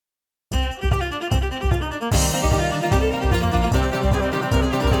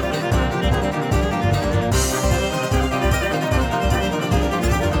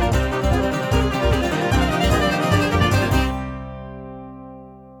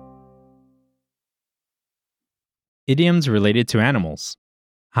Idioms related to animals.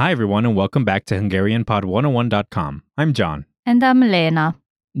 Hi, everyone, and welcome back to HungarianPod101.com. I'm John. And I'm Lena.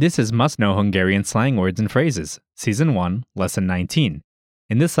 This is Must Know Hungarian Slang Words and Phrases, Season 1, Lesson 19.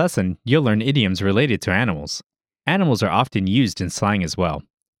 In this lesson, you'll learn idioms related to animals. Animals are often used in slang as well.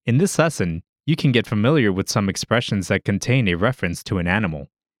 In this lesson, you can get familiar with some expressions that contain a reference to an animal.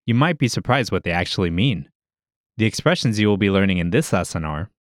 You might be surprised what they actually mean. The expressions you will be learning in this lesson are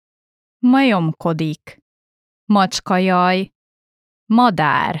Majomkodik. Macskajaj.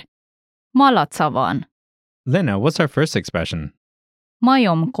 Madár. Malaca van. Lena, what's our first expression?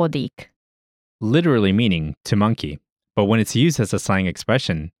 Majomkodik. Literally meaning to monkey, but when it's used as a slang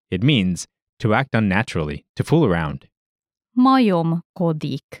expression, it means to act unnaturally, to fool around.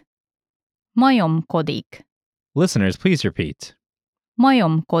 Majomkodik. Majomkodik. Listeners, please repeat.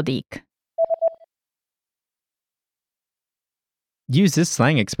 Majomkodik. Use this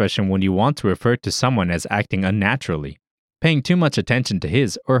slang expression when you want to refer to someone as acting unnaturally, paying too much attention to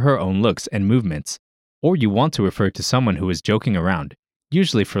his or her own looks and movements, or you want to refer to someone who is joking around,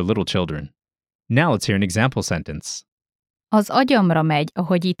 usually for little children. Now let's hear an example sentence. Az agyamra megy,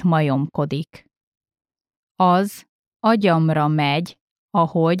 ahogy itt majomkodik. Az agyamra megy,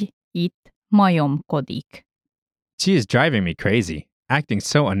 ahogy itt majomkodik. She is driving me crazy, acting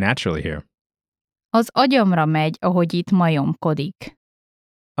so unnaturally here. Az agyamra megy, ahogy itt majomkodik.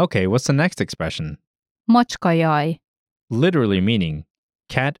 Okay, what's the next expression? Macskajaj. Literally meaning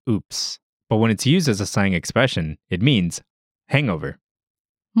cat oops, but when it's used as a slang expression, it means hangover.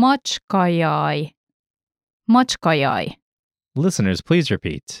 Macskajaj. Macskajaj. Listeners, please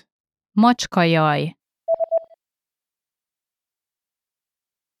repeat. Macskajaj.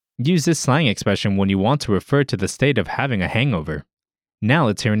 Use this slang expression when you want to refer to the state of having a hangover. Now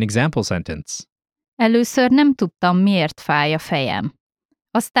let's hear an example sentence. Először nem tudtam, miért fáj a fejem.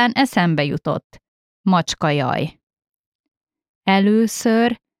 Aztán eszembe jutott. Macskajaj.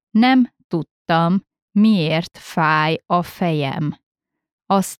 Először nem tudtam, miért fáj a fejem.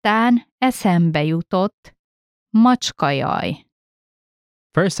 Aztán eszembe jutott. Macskajaj.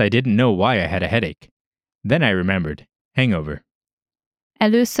 First, I didn't know why I had a headache. Then I remembered. Hangover.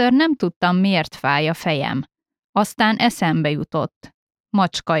 Először nem tudtam, miért fáj a fejem. Aztán eszembe jutott.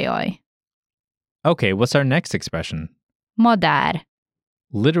 Macskajaj. Okay, what's our next expression? Madár.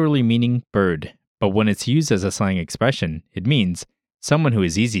 Literally meaning bird, but when it's used as a slang expression, it means someone who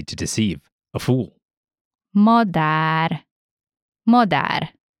is easy to deceive, a fool. Madár.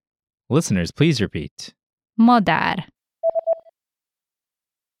 Madár. Listeners, please repeat. Madár.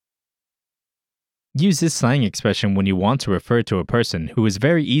 Use this slang expression when you want to refer to a person who is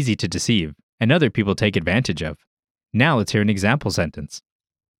very easy to deceive and other people take advantage of. Now let's hear an example sentence.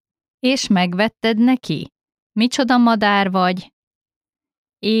 És megvetted neki? Micsoda madár vagy?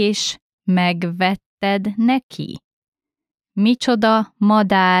 És megvetted neki? Micsoda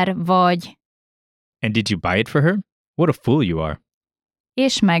madár vagy? And did you buy it for her? What a fool you are.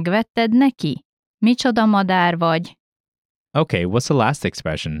 És megvetted neki? Micsoda madár vagy? Okay, what's the last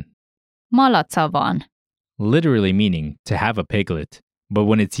expression? Malaca van. Literally meaning to have a piglet, but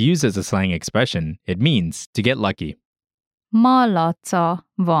when it's used as a slang expression, it means to get lucky. Malaca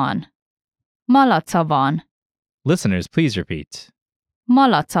van. Malaca van. Listeners, please repeat.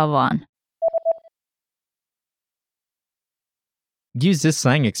 Malaca van. Use this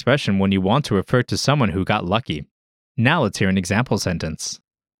slang expression when you want to refer to someone who got lucky. Now let's hear an example sentence.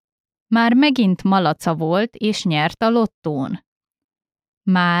 Már megint malaca volt és nyert a lottón.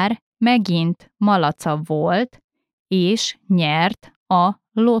 Már megint malaca volt és nyert a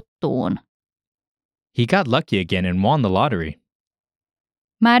lottón. He got lucky again and won the lottery.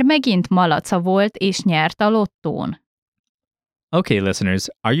 Már megint malaca volt és nyert a lottón. Okay, listeners,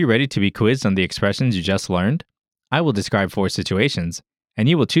 are you ready to be quizzed on the expressions you just learned? I will describe 4 situations, and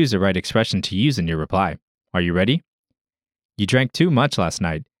you will choose the right expression to use in your reply. Are you ready? You drank too much last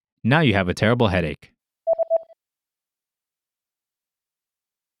night. Now you have a terrible headache.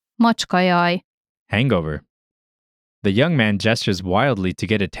 Macskajaj. Hangover. The young man gestures wildly to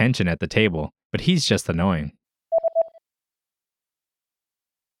get attention at the table, but he's just annoying.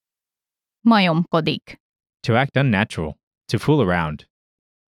 Majomkodik. To act unnatural, to fool around.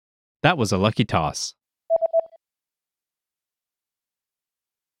 That was a lucky toss.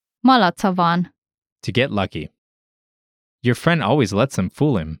 Malaca van. To get lucky. Your friend always lets them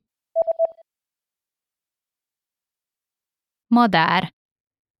fool him. Madár.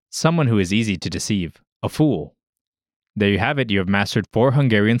 Someone who is easy to deceive, a fool. There you have it, you have mastered 4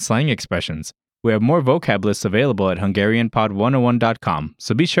 Hungarian slang expressions. We have more vocab lists available at HungarianPod101.com,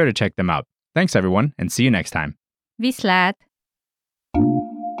 so be sure to check them out. Thanks everyone, and see you next time. Viszlát!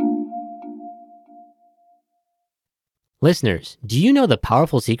 Listeners, do you know the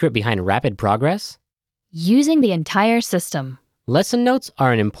powerful secret behind rapid progress? Using the entire system. Lesson notes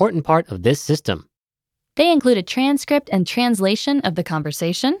are an important part of this system. They include a transcript and translation of the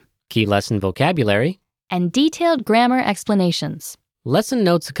conversation, Key lesson vocabulary, and detailed grammar explanations. lesson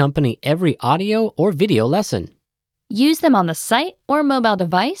notes accompany every audio or video lesson. Use them on the site or mobile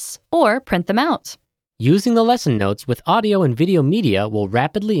device, or print them out. Using the lesson notes with audio and video media will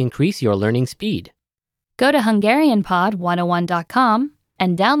rapidly increase your learning speed. Go to HungarianPod101.com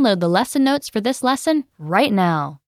and download the lesson notes for this lesson right now.